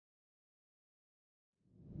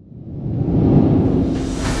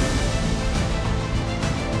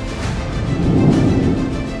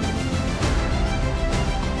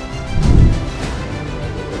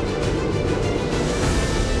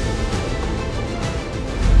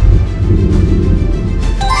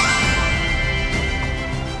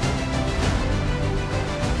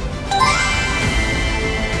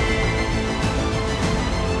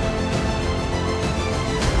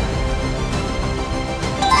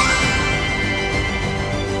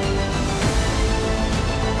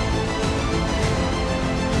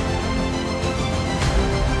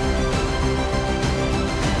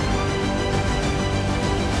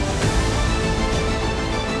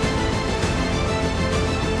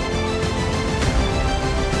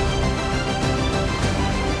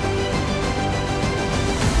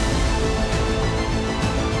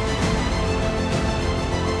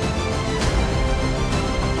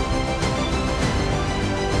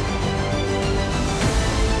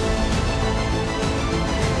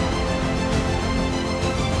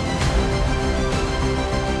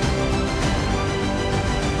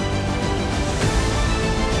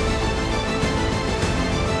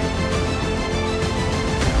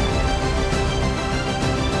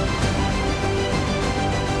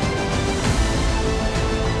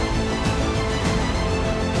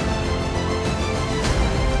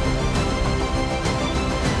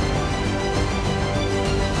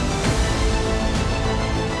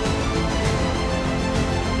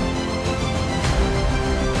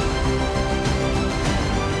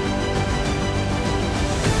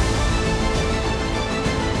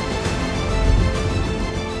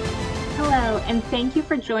and thank you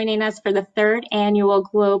for joining us for the third annual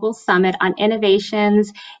Global Summit on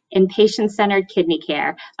Innovations in Patient-Centered Kidney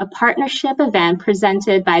Care, a partnership event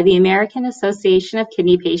presented by the American Association of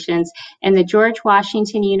Kidney Patients and the George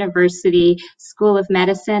Washington University School of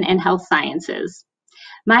Medicine and Health Sciences.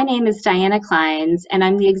 My name is Diana Clynes, and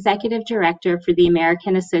I'm the Executive Director for the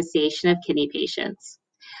American Association of Kidney Patients.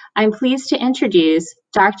 I'm pleased to introduce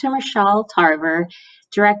Dr. Michelle Tarver,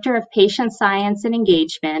 Director of Patient Science and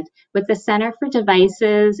Engagement with the Center for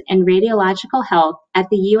Devices and Radiological Health at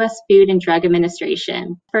the U.S. Food and Drug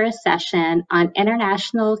Administration, for a session on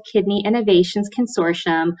International Kidney Innovations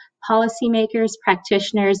Consortium, Policymakers,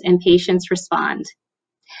 Practitioners, and Patients Respond.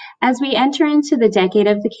 As we enter into the decade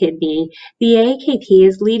of the kidney, the AAKP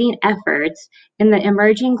is leading efforts in the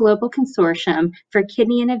emerging global consortium for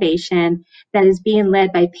kidney innovation that is being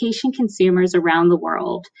led by patient consumers around the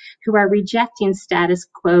world who are rejecting status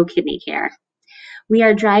quo kidney care. We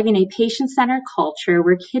are driving a patient-centered culture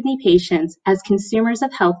where kidney patients, as consumers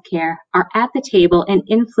of healthcare, are at the table and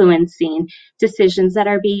influencing decisions that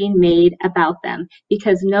are being made about them,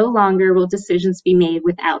 because no longer will decisions be made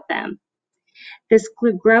without them. This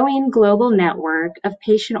growing global network of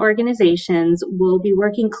patient organizations will be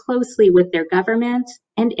working closely with their government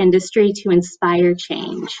and industry to inspire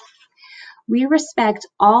change. We respect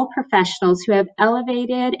all professionals who have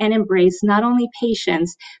elevated and embraced not only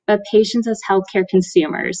patients, but patients as healthcare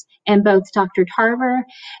consumers. And both Dr. Tarver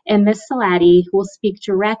and Ms. Salati will speak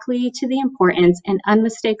directly to the importance and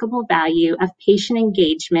unmistakable value of patient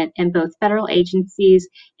engagement in both federal agencies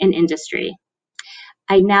and industry.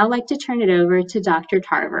 I'd now like to turn it over to Dr.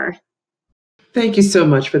 Tarver. Thank you so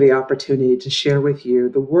much for the opportunity to share with you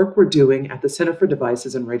the work we're doing at the Center for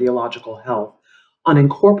Devices and Radiological Health on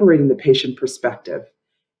incorporating the patient perspective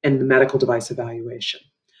in the medical device evaluation.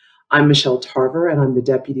 I'm Michelle Tarver, and I'm the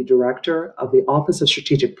Deputy Director of the Office of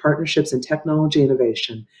Strategic Partnerships and Technology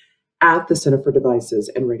Innovation at the Center for Devices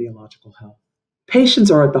and Radiological Health.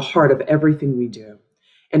 Patients are at the heart of everything we do.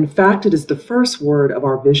 In fact, it is the first word of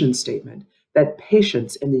our vision statement that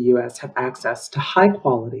patients in the U.S. have access to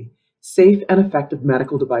high-quality, safe, and effective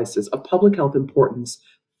medical devices of public health importance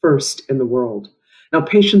first in the world. Now,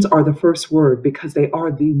 patients are the first word because they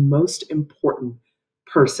are the most important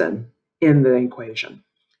person in the equation.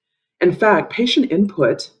 In fact, patient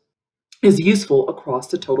input is useful across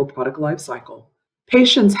the total product life cycle.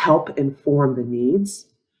 Patients help inform the needs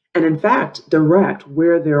and, in fact, direct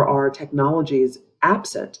where there are technologies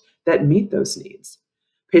absent that meet those needs.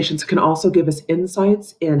 Patients can also give us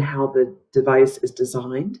insights in how the device is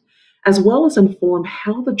designed, as well as inform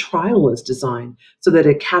how the trial is designed so that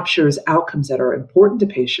it captures outcomes that are important to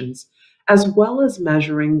patients, as well as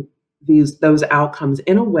measuring those outcomes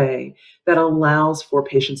in a way that allows for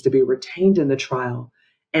patients to be retained in the trial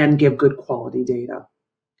and give good quality data.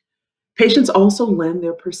 Patients also lend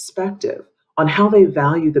their perspective on how they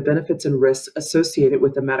value the benefits and risks associated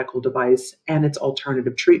with the medical device and its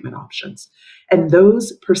alternative treatment options. And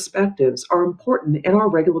those perspectives are important in our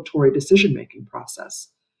regulatory decision-making process.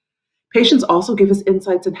 Patients also give us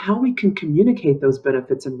insights on how we can communicate those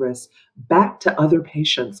benefits and risks back to other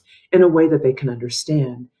patients in a way that they can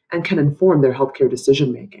understand and can inform their healthcare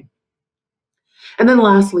decision-making. And then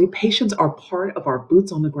lastly, patients are part of our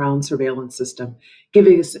boots-on-the-ground surveillance system,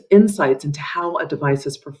 giving us insights into how a device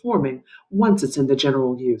is performing once it's in the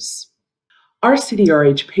general use. Our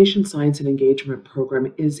CDRH Patient Science and Engagement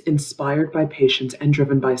Program is inspired by patients and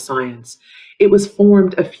driven by science. It was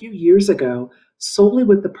formed a few years ago solely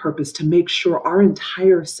with the purpose to make sure our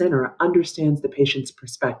entire center understands the patient's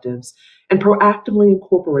perspectives and proactively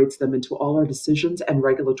incorporates them into all our decisions and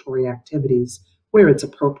regulatory activities where it's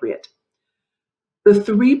appropriate. The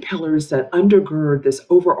three pillars that undergird this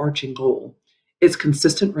overarching goal is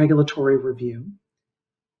consistent regulatory review,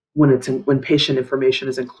 when patient information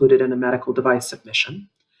is included in a medical device submission,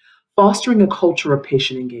 fostering a culture of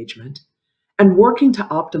patient engagement, and working to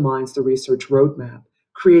optimize the research roadmap,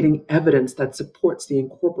 creating evidence that supports the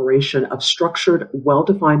incorporation of structured,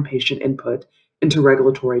 well-defined patient input into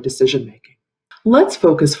regulatory decision-making. Let's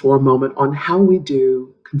focus for a moment on how we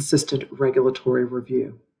do consistent regulatory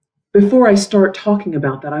review. Before I start talking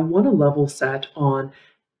about that, I want to level set on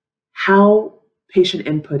how patient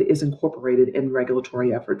input is incorporated in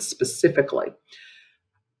regulatory efforts specifically.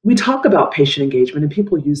 We talk about patient engagement, and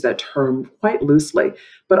people use that term quite loosely,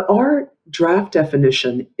 but our draft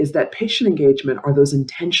definition is that patient engagement are those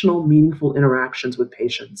intentional, meaningful interactions with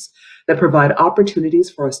patients that provide opportunities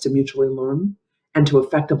for us to mutually learn and to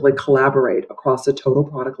effectively collaborate across the total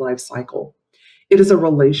product life cycle. It is a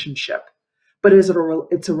relationship. But it's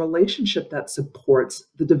a relationship that supports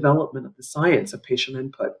the development of the science of patient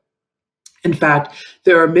input. In fact,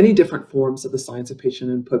 there are many different forms of the science of patient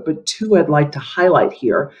input, but two I'd like to highlight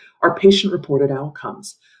here are patient-reported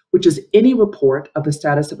outcomes, which is any report of the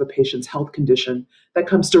status of a patient's health condition that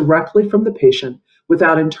comes directly from the patient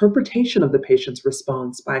without interpretation of the patient's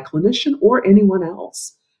response by a clinician or anyone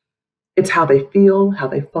else. It's how they feel, how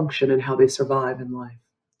they function, and how they survive in life.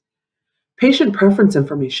 Patient preference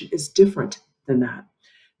information is different than that.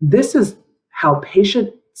 This is how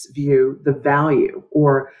patients view the value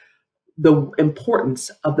or the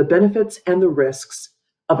importance of the benefits and the risks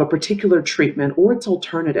of a particular treatment or its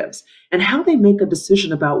alternatives, and how they make a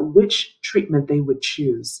decision about which treatment they would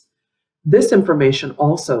choose. This information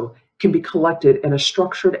also can be collected in a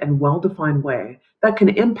structured and well-defined way that can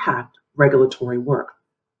impact regulatory work.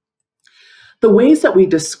 The ways that we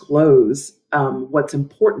disclose what's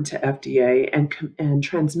important to FDA and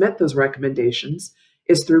transmit those recommendations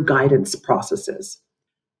is through guidance processes.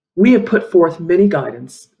 We have put forth many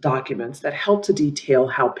guidance documents that help to detail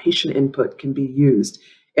how patient input can be used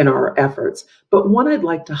in our efforts, but one I'd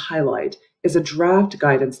like to highlight is a draft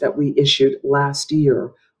guidance that we issued last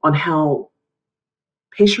year on how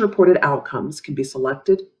patient-reported outcomes can be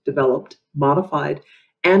selected, developed, modified,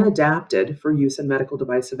 and adapted for use in medical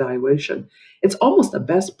device evaluation. It's almost a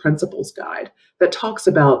best principles guide that talks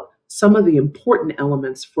about some of the important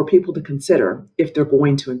elements for people to consider if they're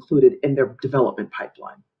going to include it in their development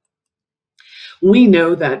pipeline. We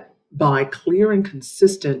know that by clear and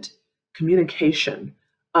consistent communication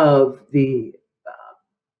of the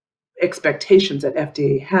expectations that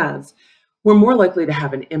FDA has, we're more likely to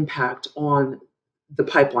have an impact on the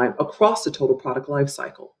pipeline across the total product life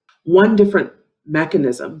cycle. One different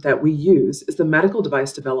mechanism that we use is the Medical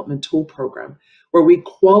Device Development Tool Program, where we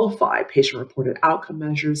qualify patient-reported outcome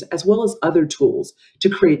measures as well as other tools to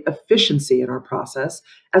create efficiency in our process,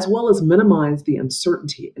 as well as minimize the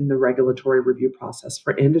uncertainty in the regulatory review process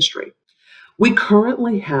for industry. We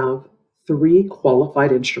currently have 3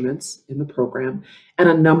 qualified instruments in the program, and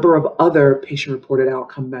a number of other patient-reported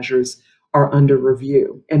outcome measures are under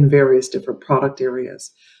review in various different product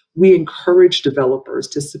areas. We encourage developers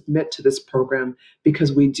to submit to this program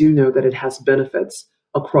because we do know that it has benefits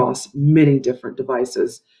across many different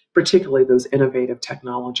devices, particularly those innovative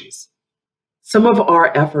technologies. Some of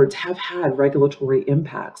our efforts have had regulatory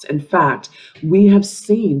impacts. In fact, we have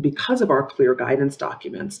seen, because of our clear guidance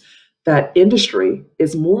documents, that industry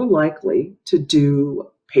is more likely to do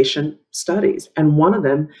patient studies, and one of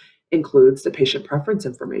them includes the patient preference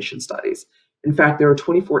information studies. In fact, there are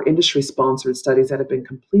 24 industry-sponsored studies that have been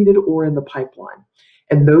completed or in the pipeline,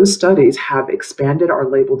 and those studies have expanded our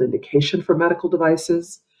labeled indication for medical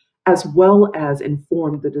devices, as well as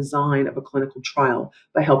informed the design of a clinical trial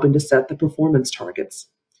by helping to set the performance targets.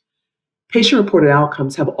 Patient-reported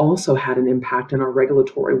outcomes have also had an impact in our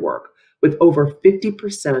regulatory work, with over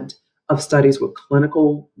 50% of studies with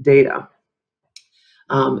clinical data,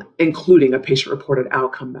 including a patient-reported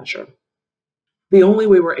outcome measure. The only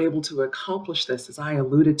way we're able to accomplish this, as I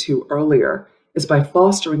alluded to earlier, is by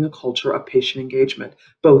fostering a culture of patient engagement,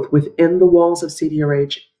 both within the walls of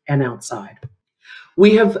CDRH and outside.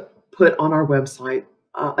 We have put on our website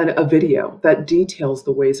a video that details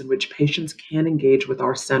the ways in which patients can engage with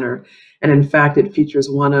our center. And in fact, it features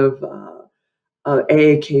one of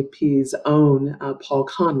AAKP's own, Paul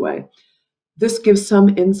Conway. This gives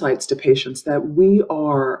some insights to patients that we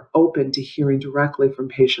are open to hearing directly from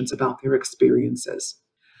patients about their experiences.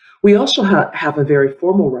 We also have a very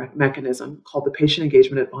formal mechanism called the Patient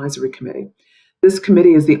Engagement Advisory Committee. This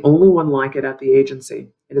committee is the only one like it at the agency.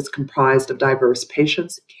 It is comprised of diverse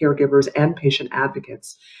patients, caregivers, and patient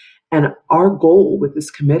advocates. And our goal with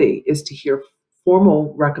this committee is to hear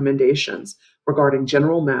formal recommendations regarding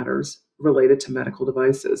general matters related to medical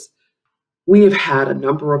devices. We have had a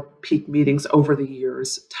number of peak meetings over the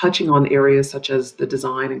years, touching on areas such as the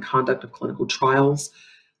design and conduct of clinical trials,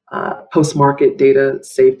 post-market data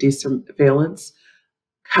safety surveillance,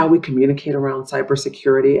 how we communicate around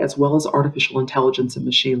cybersecurity, as well as artificial intelligence and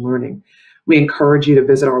machine learning. We encourage you to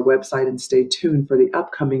visit our website and stay tuned for the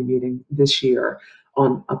upcoming meeting this year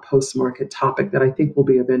on a post-market topic that I think will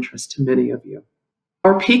be of interest to many of you.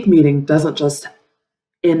 Our peak meeting doesn't just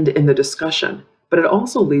end in the discussion, but it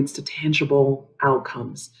also leads to tangible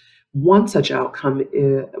outcomes. One such outcome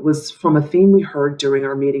was from a theme we heard during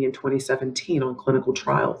our meeting in 2017 on clinical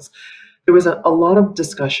trials. There was a lot of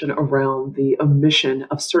discussion around the omission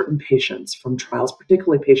of certain patients from trials,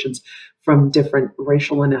 particularly patients from different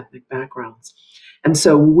racial and ethnic backgrounds. And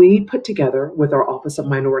so we put together with our Office of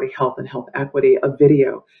Minority Health and Health Equity a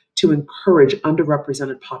video to encourage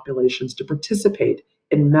underrepresented populations to participate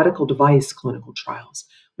in medical device clinical trials.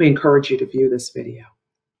 We encourage you to view this video.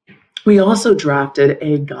 We also drafted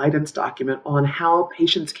a guidance document on how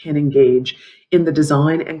patients can engage in the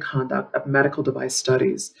design and conduct of medical device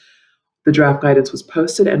studies. The draft guidance was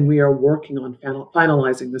posted, and we are working on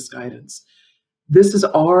finalizing this guidance. This is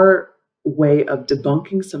our way of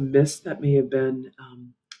debunking some myths that may have been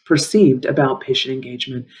perceived about patient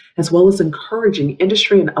engagement, as well as encouraging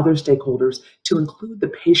industry and other stakeholders to include the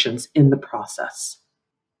patients in the process.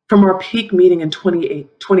 From our peak meeting in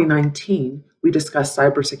 2019, we discussed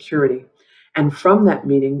cybersecurity. And from that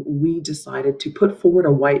meeting, we decided to put forward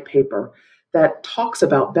a white paper that talks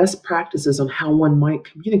about best practices on how one might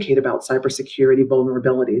communicate about cybersecurity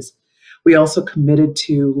vulnerabilities. We also committed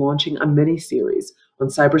to launching a mini-series on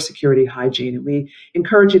cybersecurity hygiene, and we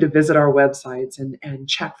encourage you to visit our websites and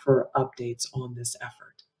check for updates on this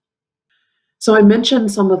effort. So I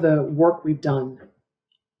mentioned some of the work we've done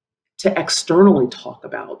to externally talk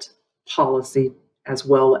about policy as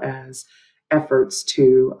well as efforts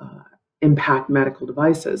to impact medical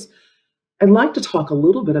devices. I'd like to talk a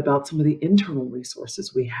little bit about some of the internal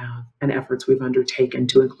resources we have and efforts we've undertaken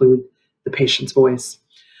to include the patient's voice.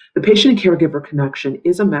 The patient and caregiver connection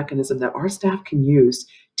is a mechanism that our staff can use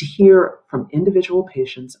to hear from individual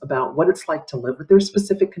patients about what it's like to live with their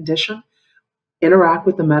specific condition, interact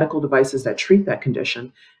with the medical devices that treat that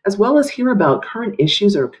condition, as well as hear about current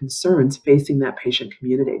issues or concerns facing that patient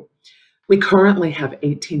community. We currently have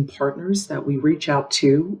 18 partners that we reach out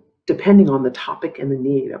to depending on the topic and the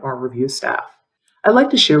need of our review staff. I'd like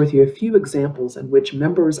to share with you a few examples in which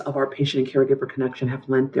members of our patient and caregiver connection have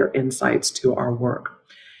lent their insights to our work.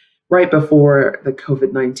 Right before the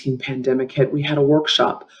COVID-19 pandemic hit, we had a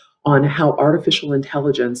workshop on how artificial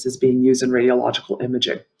intelligence is being used in radiological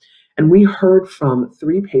imaging. And we heard from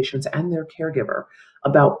 3 patients and their caregiver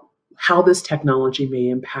about how this technology may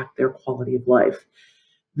impact their quality of life.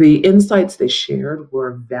 The insights they shared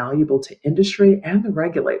were valuable to industry and the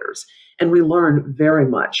regulators, and we learned very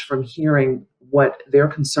much from hearing what their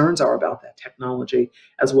concerns are about that technology,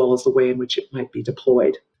 as well as the way in which it might be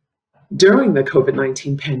deployed. During the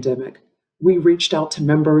COVID-19 pandemic, we reached out to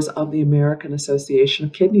members of the American Association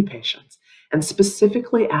of Kidney Patients and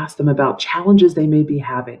specifically asked them about challenges they may be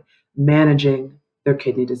having managing their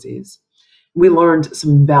kidney disease. We learned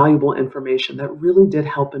some valuable information that really did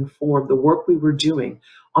help inform the work we were doing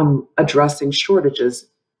on addressing shortages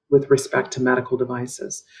with respect to medical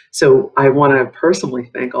devices. So I want to personally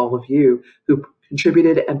thank all of you who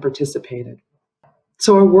contributed and participated.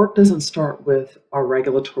 So our work doesn't start with our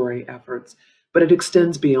regulatory efforts, but it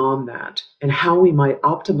extends beyond that and how we might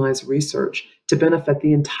optimize research to benefit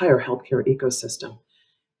the entire healthcare ecosystem.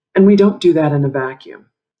 And we don't do that in a vacuum.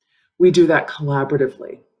 We do that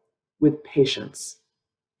collaboratively with patients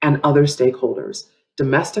and other stakeholders,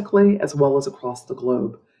 domestically as well as across the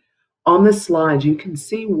globe. On this slide, you can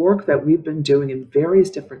see work that we've been doing in various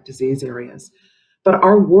different disease areas, but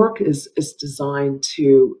our work is designed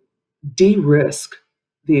to de-risk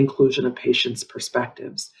the inclusion of patients'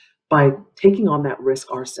 perspectives by taking on that risk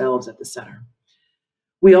ourselves at the center.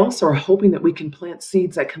 We also are hoping that we can plant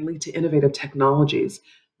seeds that can lead to innovative technologies,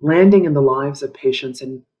 landing in the lives of patients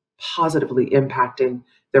and positively impacting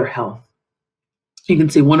their health. You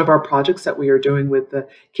can see one of our projects that we are doing with the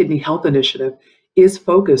Kidney Health Initiative is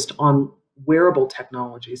focused on wearable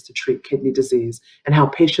technologies to treat kidney disease and how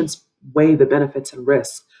patients weigh the benefits and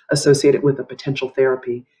risks associated with a potential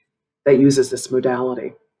therapy that uses this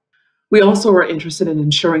modality. We also are interested in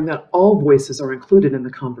ensuring that all voices are included in the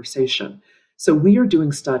conversation. So we are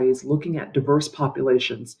doing studies looking at diverse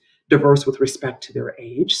populations, diverse with respect to their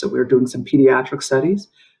age. So we're doing some pediatric studies,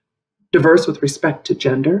 diverse with respect to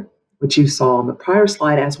gender, which you saw on the prior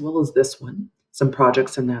slide, as well as this one, some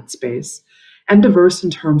projects in that space, and diverse in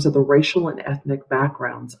terms of the racial and ethnic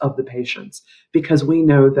backgrounds of the patients, because we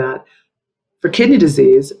know that for kidney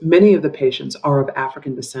disease, many of the patients are of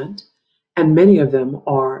African descent, and many of them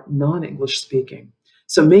are non-English speaking.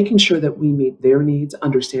 So making sure that we meet their needs,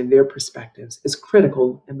 understand their perspectives, is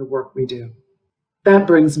critical in the work we do. That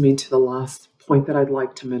brings me to the last point that I'd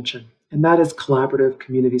like to mention, and that is collaborative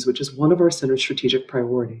communities, which is one of our center's strategic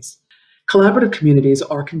priorities. Collaborative communities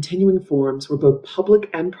are continuing forums where both public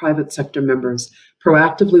and private sector members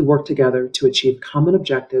proactively work together to achieve common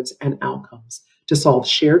objectives and outcomes, to solve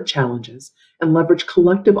shared challenges, and leverage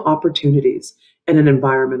collective opportunities in an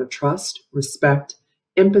environment of trust, respect,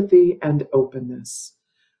 empathy, and openness.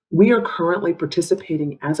 We are currently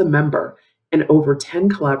participating as a member in over 10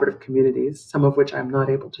 collaborative communities, some of which I'm not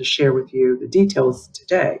able to share with you the details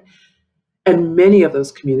today. And many of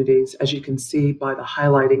those communities, as you can see by the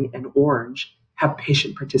highlighting in orange, have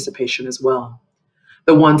patient participation as well.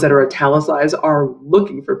 The ones that are italicized are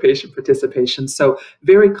looking for patient participation. So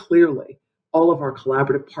very clearly, all of our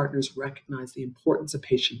collaborative partners recognize the importance of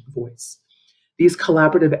patient voice. These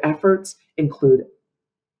collaborative efforts include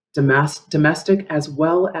domestic as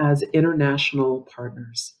well as international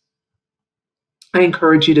partners. I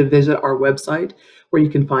encourage you to visit our website where you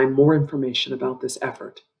can find more information about this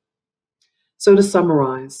effort. So to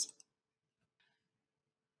summarize,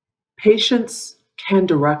 patients can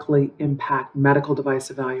directly impact medical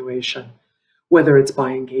device evaluation, whether it's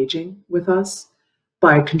by engaging with us,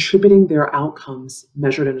 by contributing their outcomes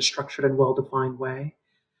measured in a structured and well-defined way,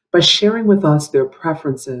 by sharing with us their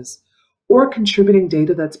preferences, or contributing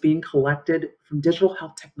data that's being collected from digital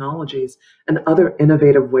health technologies and other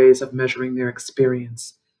innovative ways of measuring their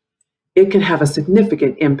experience. It can have a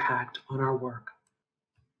significant impact on our work.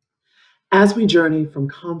 As we journey from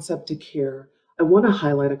concept to care, I want to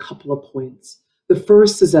highlight a couple of points. The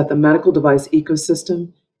first is that the medical device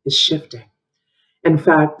ecosystem is shifting. In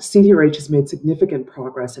fact, CDRH has made significant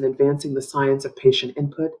progress in advancing the science of patient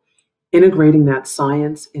input, integrating that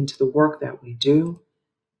science into the work that we do,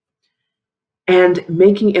 and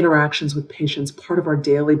making interactions with patients part of our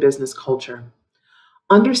daily business culture.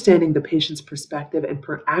 Understanding the patient's perspective and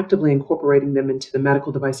proactively incorporating them into the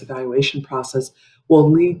medical device evaluation process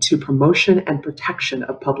will lead to promotion and protection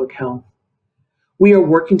of public health. We are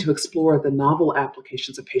working to explore the novel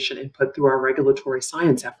applications of patient input through our regulatory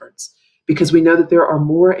science efforts, because we know that there are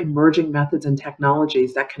more emerging methods and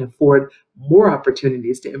technologies that can afford more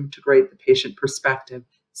opportunities to integrate the patient perspective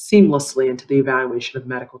seamlessly into the evaluation of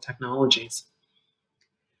medical technologies.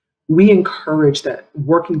 We encourage that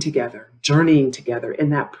working together, journeying together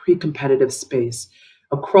in that pre-competitive space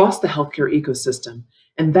across the healthcare ecosystem,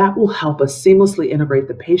 and that will help us seamlessly integrate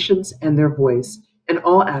the patients and their voice in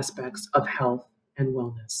all aspects of health and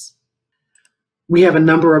wellness. We have a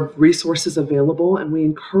number of resources available, and we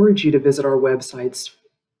encourage you to visit our websites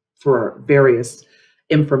for various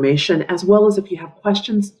information, as well as if you have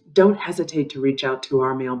questions, don't hesitate to reach out to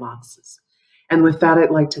our mailboxes. And with that,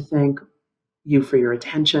 I'd like to thank you for your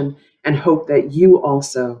attention and hope that you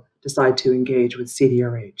also decide to engage with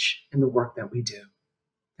CDRH in the work that we do.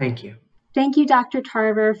 Thank you. Thank you, Dr.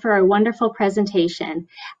 Tarver, for a wonderful presentation.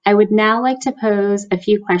 I would now like to pose a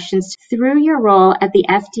few questions. Through your role at the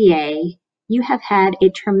FDA, you have had a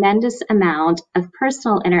tremendous amount of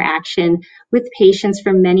personal interaction with patients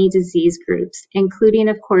from many disease groups, including,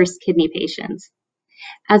 of course, kidney patients.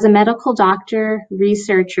 As a medical doctor,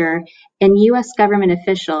 researcher, and U.S. government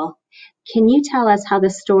official, can you tell us how the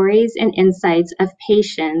stories and insights of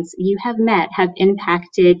patients you have met have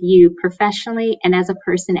impacted you professionally and as a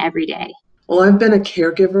person every day? Well, I've been a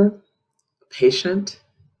caregiver, a patient,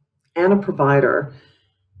 and a provider,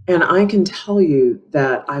 and I can tell you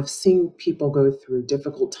that I've seen people go through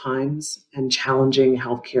difficult times and challenging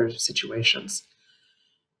healthcare situations.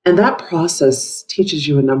 And that process teaches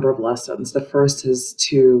you a number of lessons. The first is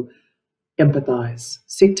to empathize,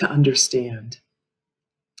 seek to understand,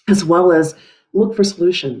 as well as look for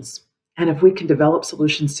solutions. And if we can develop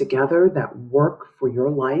solutions together that work for your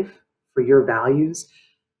life, for your values,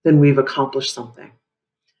 then we've accomplished something.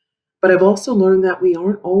 But I've also learned that we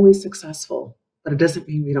aren't always successful, but it doesn't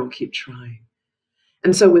mean we don't keep trying.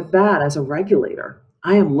 And so with that, as a regulator,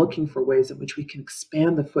 I am looking for ways in which we can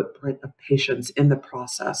expand the footprint of patients in the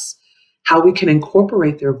process, how we can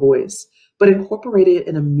incorporate their voice, but incorporate it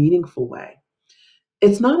in a meaningful way.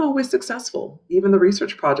 It's not always successful. Even the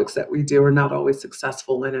research projects that we do are not always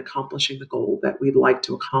successful in accomplishing the goal that we'd like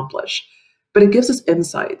to accomplish. But it gives us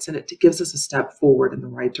insights, and it gives us a step forward in the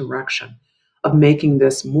right direction of making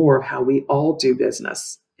this more of how we all do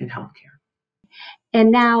business in healthcare. And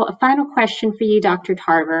now a final question for you, Dr.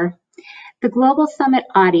 Tarver. The Global Summit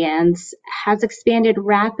audience has expanded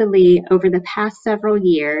rapidly over the past several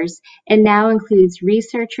years and now includes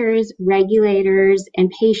researchers, regulators,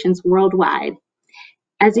 and patients worldwide.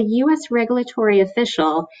 As a U.S. regulatory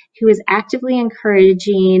official who is actively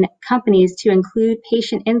encouraging companies to include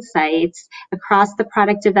patient insights across the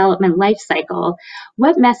product development lifecycle,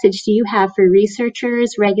 what message do you have for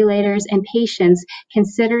researchers, regulators, and patients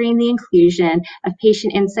considering the inclusion of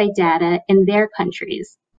patient insight data in their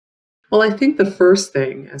countries? Well, I think the first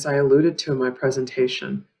thing, as I alluded to in my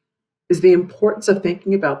presentation, is the importance of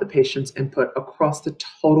thinking about the patient's input across the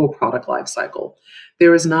total product life cycle.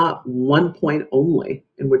 There is not one point only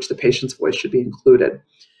in which the patient's voice should be included.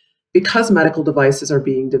 Because medical devices are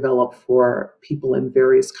being developed for people in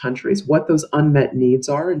various countries, what those unmet needs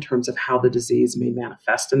are in terms of how the disease may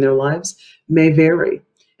manifest in their lives may vary.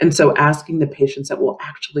 And so asking the patients that will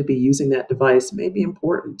actually be using that device may be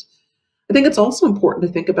important. I think it's also important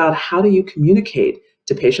to think about how do you communicate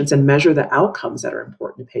to patients and measure the outcomes that are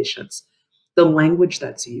important to patients. the language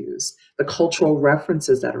that's used, the cultural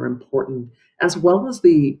references that are important, as well as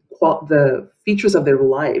the features of their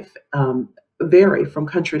life vary from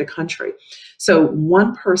country to country. So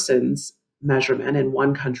one person's measurement in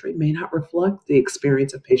one country may not reflect the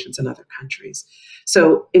experience of patients in other countries.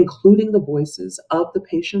 So including the voices of the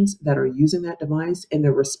patients that are using that device in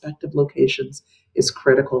their respective locations is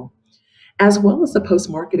critical, as well as the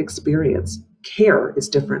post-market experience. Care is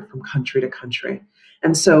different from country to country.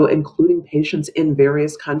 And so including patients in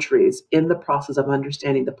various countries in the process of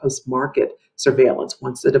understanding the post-market surveillance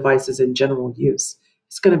once the device is in general use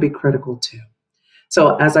is going to be critical too.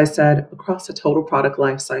 So as I said, across the total product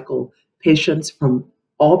life cycle, patients from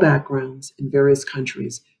all backgrounds in various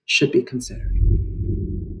countries should be considered.